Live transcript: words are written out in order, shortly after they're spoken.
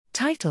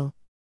Title: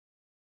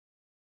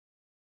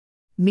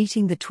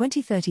 Meeting the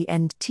 2030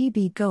 End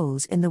TB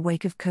Goals in the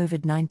Wake of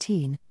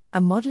COVID-19,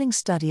 a modeling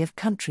study of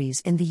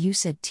countries in the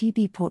USAID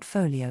TB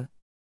portfolio.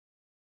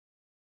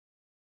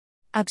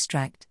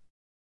 Abstract: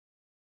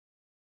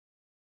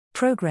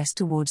 Progress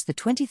towards the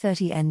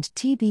 2030 End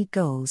TB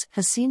goals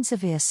has seen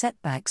severe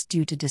setbacks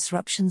due to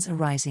disruptions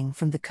arising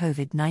from the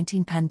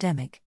COVID-19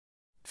 pandemic.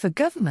 For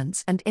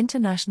governments and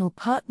international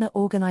partner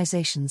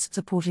organizations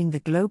supporting the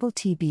global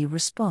TB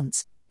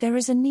response, there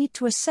is a need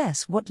to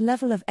assess what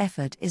level of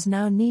effort is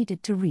now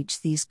needed to reach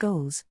these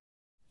goals.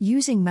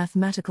 Using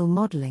mathematical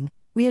modeling,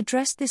 we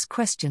addressed this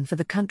question for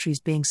the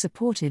countries being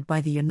supported by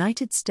the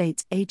United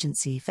States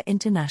Agency for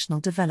International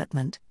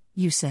Development,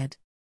 USAID.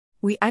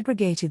 We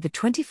aggregated the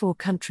 24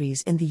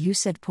 countries in the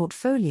USAID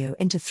portfolio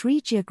into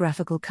 3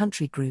 geographical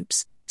country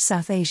groups: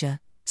 South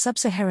Asia,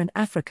 Sub-Saharan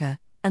Africa,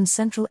 and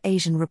Central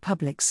Asian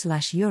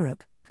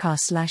Republics/Europe,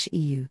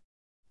 CAR/EU.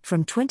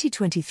 From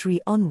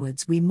 2023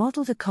 onwards, we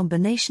modeled a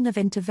combination of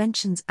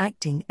interventions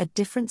acting at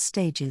different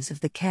stages of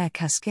the care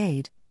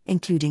cascade,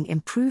 including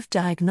improved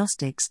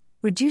diagnostics,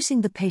 reducing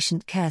the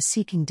patient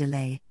care-seeking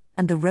delay,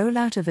 and the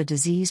rollout of a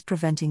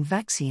disease-preventing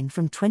vaccine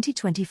from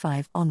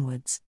 2025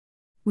 onwards.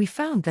 We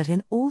found that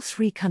in all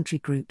 3 country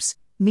groups,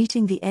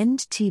 meeting the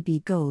End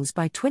TB goals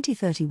by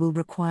 2030 will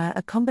require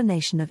a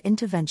combination of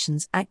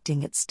interventions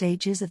acting at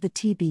stages of the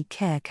TB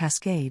care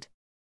cascade.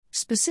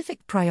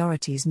 Specific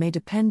priorities may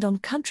depend on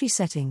country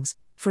settings,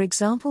 for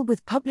example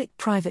with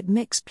public-private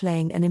mix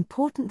playing an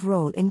important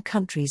role in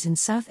countries in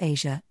South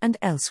Asia and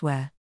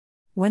elsewhere.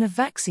 When a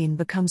vaccine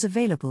becomes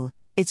available,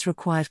 its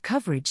required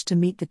coverage to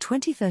meet the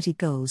 2030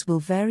 goals will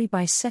vary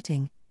by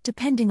setting,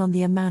 depending on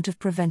the amount of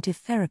preventive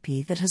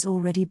therapy that has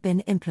already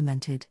been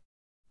implemented.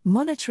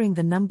 Monitoring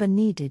the number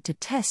needed to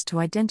test to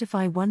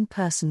identify one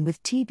person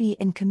with TB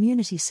in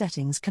community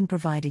settings can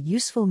provide a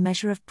useful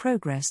measure of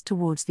progress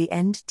towards the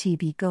End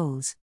TB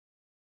goals.